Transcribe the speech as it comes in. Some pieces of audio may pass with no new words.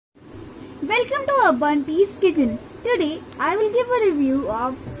Welcome to Abanti's kitchen. Today I will give a review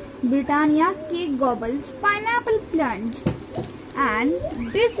of Britannia Cake Gobbles Pineapple Plunge and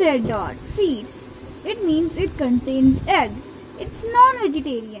this red dot. See, it means it contains egg. It's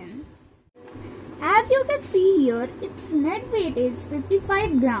non-vegetarian. As you can see here, its net weight is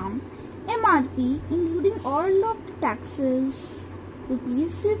 55 gram. MRP including all of the taxes,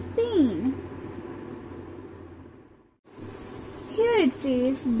 ₹15. Here it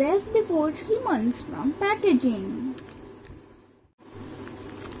says best before 3 months from packaging.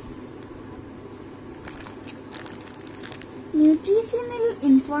 Nutritional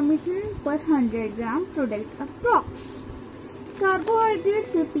information per 100 gram product approx.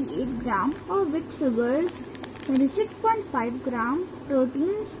 Carbohydrates 58 gram, of which sugars 26.5 gram,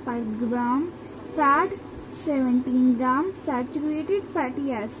 proteins 5 gram, fat 17 gram, saturated fatty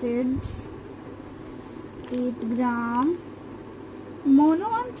acids 8 gram,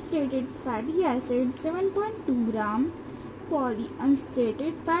 monounsaturated fatty acids 7.2 gram,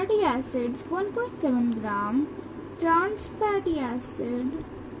 polyunsaturated fatty acids 1.7 gram, trans fatty acid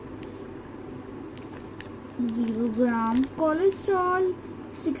 0 gram, cholesterol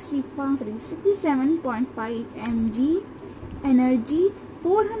 67.5 mg, energy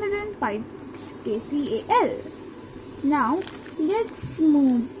 405 kcal. Now let's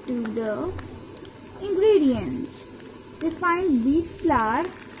move to the ingredients. Refined wheat flour,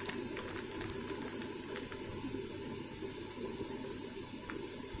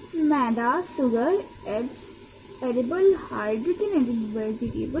 maida, sugar, eggs, edible hydrogenated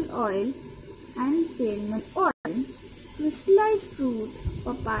vegetable oil and almond oil, crystallized fruit,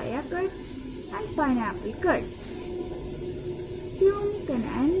 papaya cuts and pineapple cuts, Plung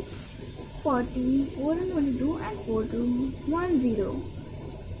condensed 40, 422 and 4210,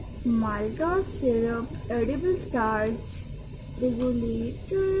 maltose syrup, edible starch,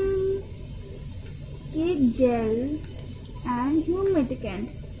 regulator, cake gel and humectant,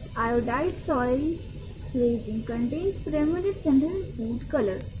 iodized soil, resin contains primitive scented food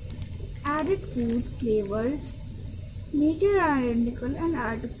color, added food flavors, nature identical and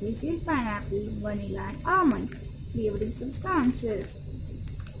artificial pineapple, vanilla and almond flavoring substances.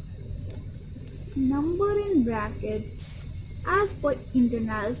 Number in brackets as per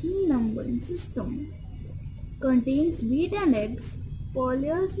international numbering system. Contains wheat and eggs.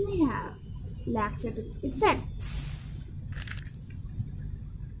 Polyers may have laxative effects.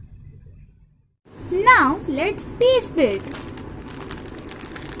 Now let's taste it.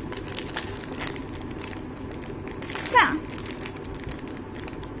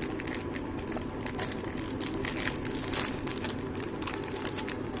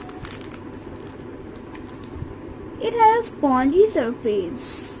 It has a spongy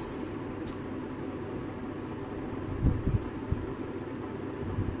surface.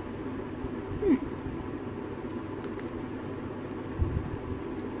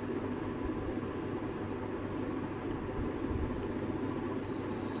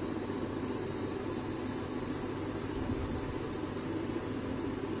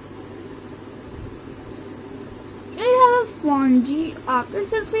 Spongy outer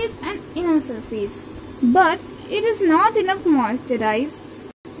surface and inner surface, but it is not enough moisturized.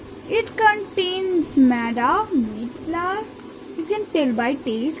 It contains maida, wheat flour, you can tell by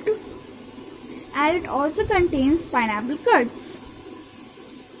taste, and it also contains pineapple cuts,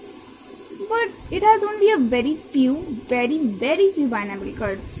 but it has only a very few pineapple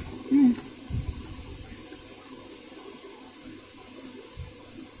cuts.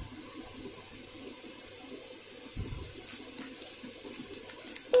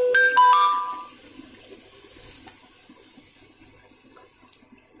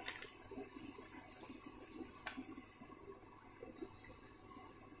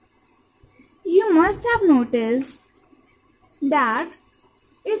 You must have noticed that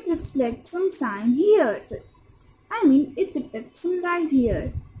it reflects some sign here. It reflects some light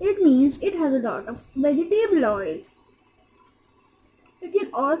here. It means it has a lot of vegetable oil. You can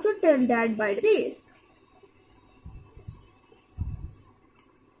also tell that by the taste.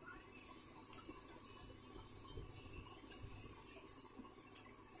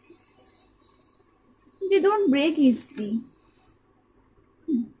 They don't break easily.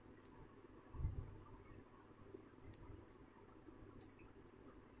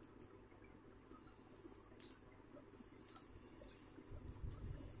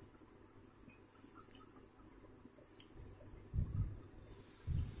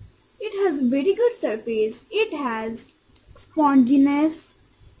 It has very good surface. It has sponginess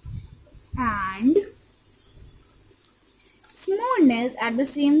and smoothness at the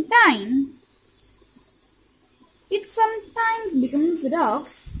same time. It sometimes becomes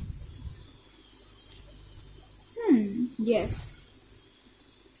rough Yes.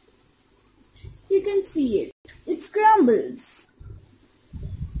 You can see it. It crumbles.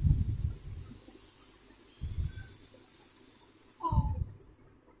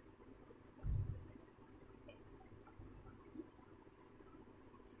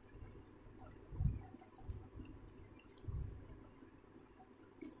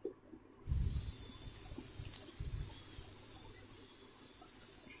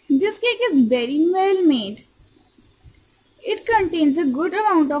 This cake is very well made. It contains a good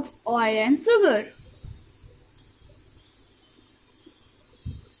amount of oil and sugar.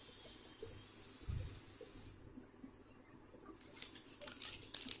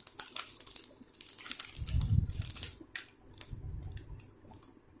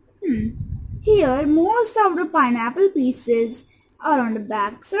 Here, most of the pineapple pieces are on the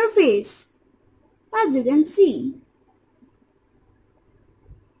back surface, as you can see.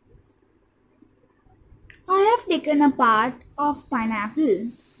 I have taken a part of pineapple.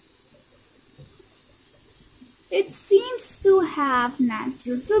 It seems to have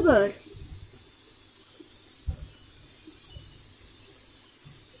natural sugar.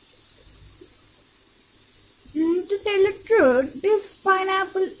 To tell the truth, this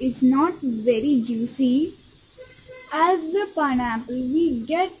pineapple is not very juicy, as the pineapple we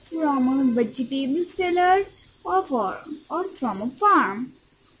get from a vegetable seller or from a farm.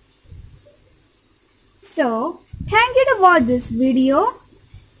 So, thank you to watch this video.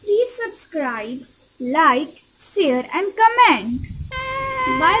 Please subscribe, like, share and comment.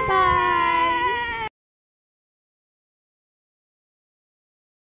 Bye bye.